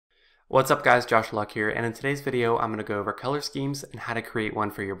What's up guys, Josh Luck here, and in today's video I'm going to go over color schemes and how to create one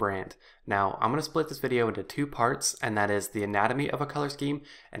for your brand. Now I'm going to split this video into two parts, and that is the anatomy of a color scheme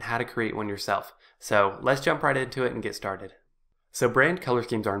and how to create one yourself. So let's jump right into it and get started. So brand color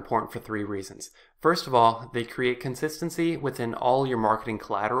schemes are important for three reasons. First of all, they create consistency within all your marketing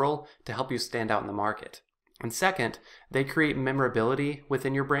collateral to help you stand out in the market. And second, they create memorability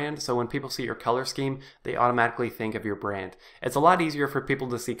within your brand, so when people see your color scheme, they automatically think of your brand. It's a lot easier for people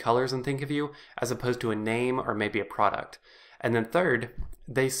to see colors and think of you, as opposed to a name or maybe a product. And then third,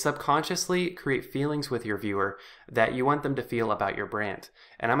 they subconsciously create feelings with your viewer that you want them to feel about your brand.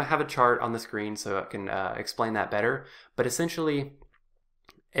 And I'm going to have a chart on the screen so I can explain that better, but essentially,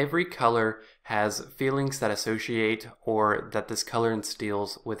 every color has feelings that associate or that this color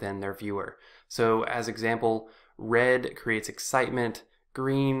instills within their viewer. So as example, red creates excitement,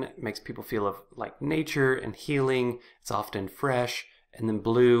 green makes people feel of like nature and healing, it's often fresh, and then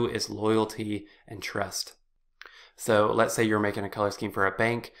blue is loyalty and trust. So let's say you're making a color scheme for a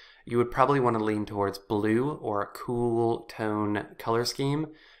bank, you would probably want to lean towards blue or a cool tone color scheme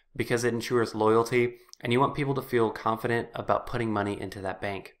because it ensures loyalty and you want people to feel confident about putting money into that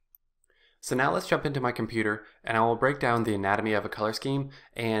bank. So now let's jump into my computer and I will break down the anatomy of a color scheme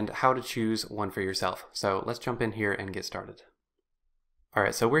and how to choose one for yourself. So let's jump in here and get started.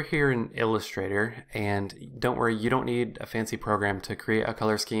 Alright, so we're here in Illustrator, and don't worry, you don't need a fancy program to create a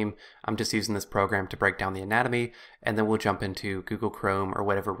color scheme. I'm just using this program to break down the anatomy, and then we'll jump into Google Chrome or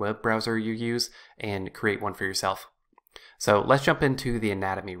whatever web browser you use and create one for yourself. So let's jump into the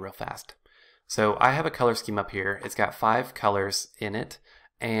anatomy real fast. So I have a color scheme up here. It's got 5 colors in it.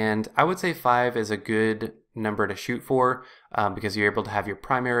 And I would say 5 is a good number to shoot for because you're able to have your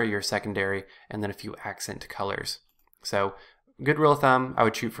primary, your secondary, and then a few accent colors. So good rule of thumb, I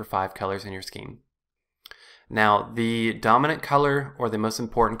would shoot for 5 colors in your scheme. Now the dominant color or the most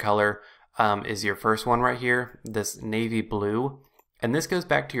important color is your first one right here, this navy blue. And this goes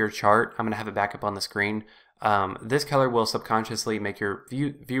back to your chart. I'm going to have it back up on the screen. This color will subconsciously make your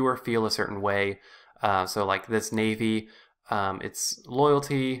viewer feel a certain way. So like this navy, it's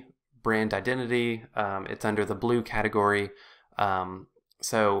loyalty, brand identity, it's under the blue category.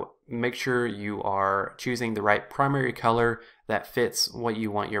 So make sure you are choosing the right primary color that fits what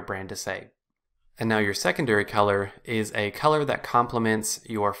you want your brand to say. And now your secondary color is a color that complements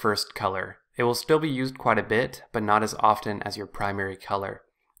your first color. It will still be used quite a bit, but not as often as your primary color.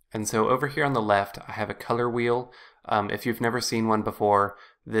 And so over here on the left, I have a color wheel. If you've never seen one before,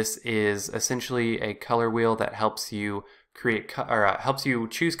 this is essentially a color wheel that helps you helps you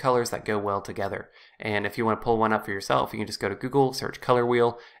choose colors that go well together. And if you want to pull one up for yourself, you can just go to Google, search color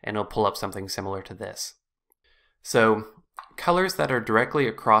wheel, and it'll pull up something similar to this. So colors that are directly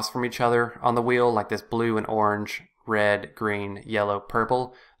across from each other on the wheel, like this blue and orange, red, green, yellow,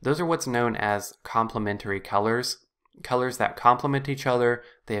 purple, those are what's known as complementary colors. Colors that complement each other,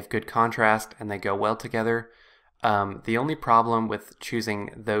 they have good contrast, and they go well together. The only problem with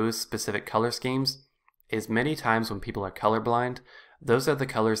choosing those specific color schemes is many times when people are colorblind, those are the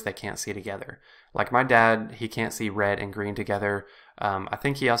colors they can't see together. Like my dad, he can't see red and green together. I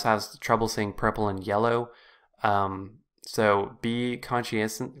think he also has trouble seeing purple and yellow. So be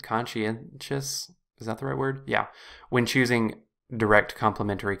conscientious, is that the right word? Yeah, when choosing direct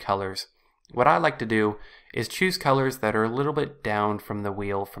complementary colors. What I like to do is choose colors that are a little bit down from the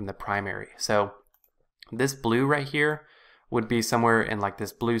wheel from the primary. So this blue right here would be somewhere in like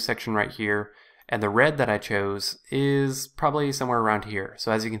this blue section right here. And the red that I chose is probably somewhere around here.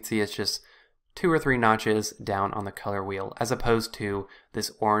 So as you can see, it's just 2 or 3 notches down on the color wheel, as opposed to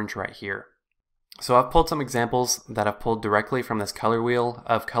this orange right here. So I've pulled some examples that I've pulled directly from this color wheel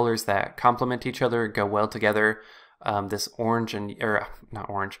of colors that complement each other, go well together. This orange and, or not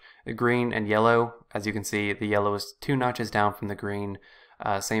orange, green and yellow. As you can see, the yellow is 2 notches down from the green.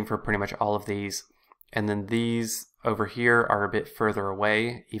 Same for pretty much all of these. And then these over here are a bit further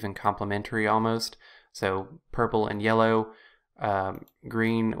away, even complementary almost. So purple and yellow,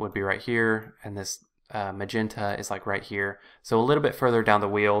 green would be right here, and this magenta is like right here. So a little bit further down the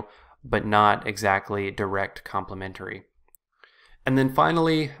wheel, but not exactly direct complementary. And then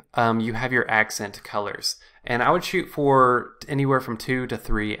finally, you have your accent colors. And I would shoot for anywhere from 2 to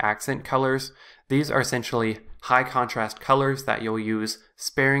 3 accent colors. These are essentially high contrast colors that you'll use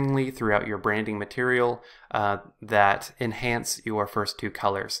sparingly throughout your branding material that enhance your first 2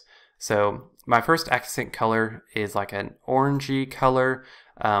 colors. So my first accent color is like an orangey color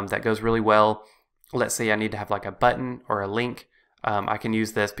that goes really well. Let's say I need to have like a button or a link. I can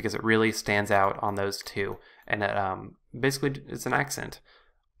use this because it really stands out on those 2. And it, basically it's an accent.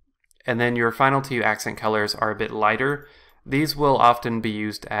 And then your final 2 accent colors are a bit lighter. these will often be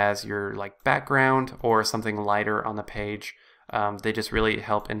used as your like background or something lighter on the page. They just really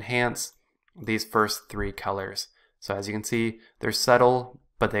help enhance these first three colors. So as you can see, they're subtle,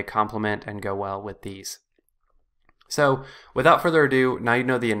 but they complement and go well with these. So without further ado, now you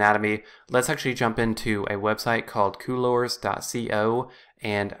know the anatomy, let's actually jump into a website called coolors.co,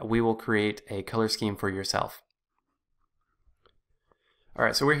 and we will create a color scheme for yourself.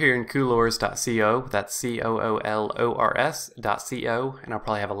 Alright, so we're here in coolors.co, that's coolors.co, and I'll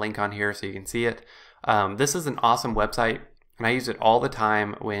probably have a link on here so you can see it. This is an awesome website, and I use it all the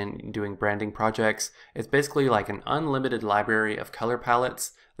time when doing branding projects. It's basically like an unlimited library of color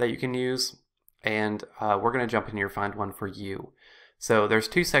palettes that you can use, and we're going to jump in here and find one for you. So there's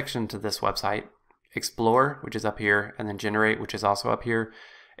two sections to this website: Explore, which is up here, and then Generate, which is also up here.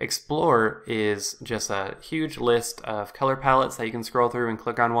 Explore is just a huge list of color palettes that you can scroll through and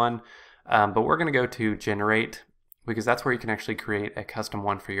click on one, but we're going to go to Generate because that's where you can actually create a custom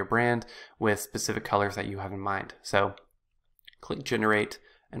one for your brand with specific colors that you have in mind. So click Generate,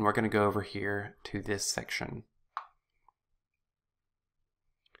 and we're going to go over here to this section.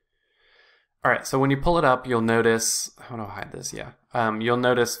 Alright, so when you pull it up, you'll notice, how do I hide this? Yeah. You'll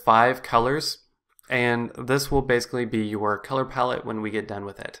notice 5 colors, and this will basically be your color palette when we get done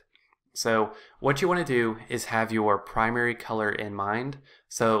with it. So what you want to do is have your primary color in mind.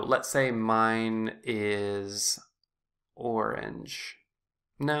 So let's say mine is orange.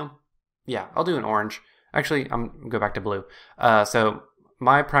 No? Yeah, I'll do an orange. Actually, I'm go back to blue. So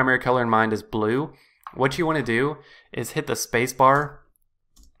my primary color in mind is blue. What you want to do is hit the space bar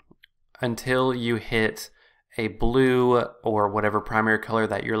until you hit a blue or whatever primary color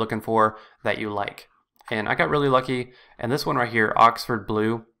that you're looking for that you like. And I got really lucky, and this one right here, Oxford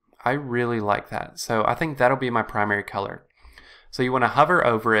Blue, I really like that. So I think that'll be my primary color. So you want to hover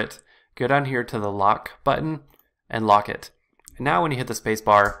over it, go down here to the lock button, and lock it. And now when you hit the space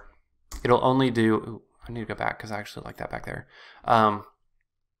bar, it'll only do, ooh, I need to go back because I actually like that back there.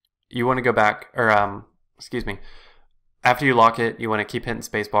 You want to go back, or excuse me, after you lock it, you want to keep hitting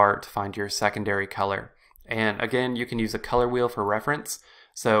spacebar to find your secondary color. And again, you can use a color wheel for reference.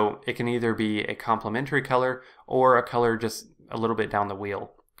 So it can either be a complementary color or a color just a little bit down the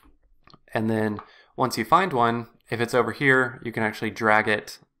wheel. And then once you find one, if it's over here, you can actually drag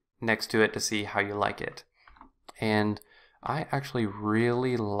it next to it to see how you like it. And I actually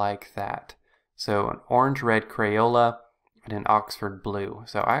really like that. So an orange-red Crayola and an Oxford Blue.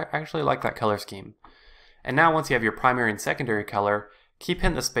 So I actually like that color scheme. And now once you have your primary and secondary color, keep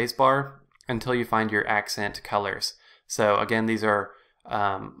hitting the spacebar until you find your accent colors. So again, these are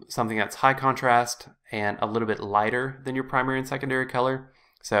something that's high contrast and a little bit lighter than your primary and secondary color.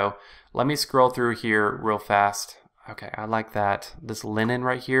 So let me scroll through here real fast. Okay, I like that. This linen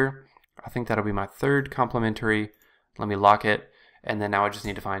right here, I think that'll be my third complementary. Let me lock it, and then now I just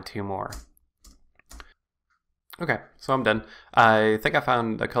need to find 2 more. Okay, so I'm done. I think I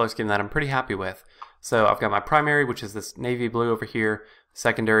found a color scheme that I'm pretty happy with. So I've got my primary, which is this navy blue over here,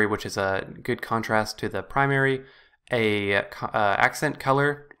 secondary, which is a good contrast to the primary, a accent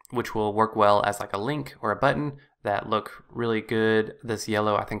color, which will work well as like a link or a button that look really good. This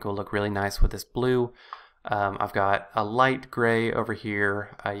yellow I think will look really nice with this blue. I've got a light gray over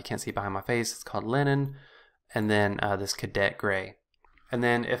here. You can't see behind my face. It's called linen. And then this cadet gray. And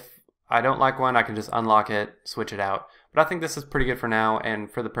then if I don't like one, I can just unlock it, switch it out. But I think this is pretty good for now,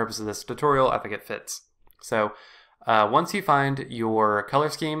 and for the purpose of this tutorial, I think it fits. So once you find your color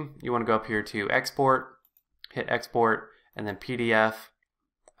scheme, you want to go up here to Export, hit Export, and then PDF.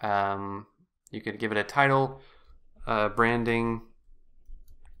 You could give it a title, branding.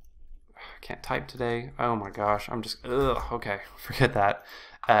 I can't type today. Oh my gosh, I'm just, ugh, okay, forget that.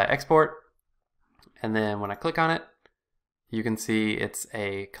 Export, and then when I click on it, you can see it's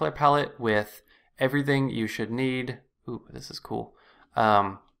a color palette with everything you should need. Ooh, this is cool.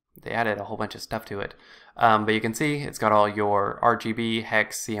 They added a whole bunch of stuff to it. But you can see it's got all your RGB,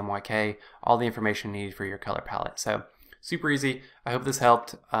 hex, CMYK, all the information you need for your color palette. So super easy. I hope this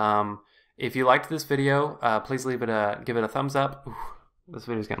helped. If you liked this video, please give it a thumbs up. Ooh, this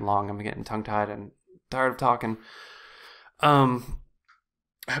video is getting long. I'm getting tongue-tied and tired of talking.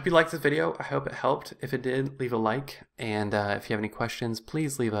 I hope you liked this video. I hope it helped. If it did, leave a like. And if you have any questions,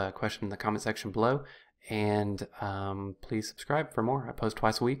 please leave a question in the comment section below. And please subscribe for more. I post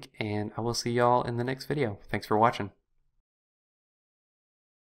twice a week, and I will see y'all in the next video. Thanks for watching.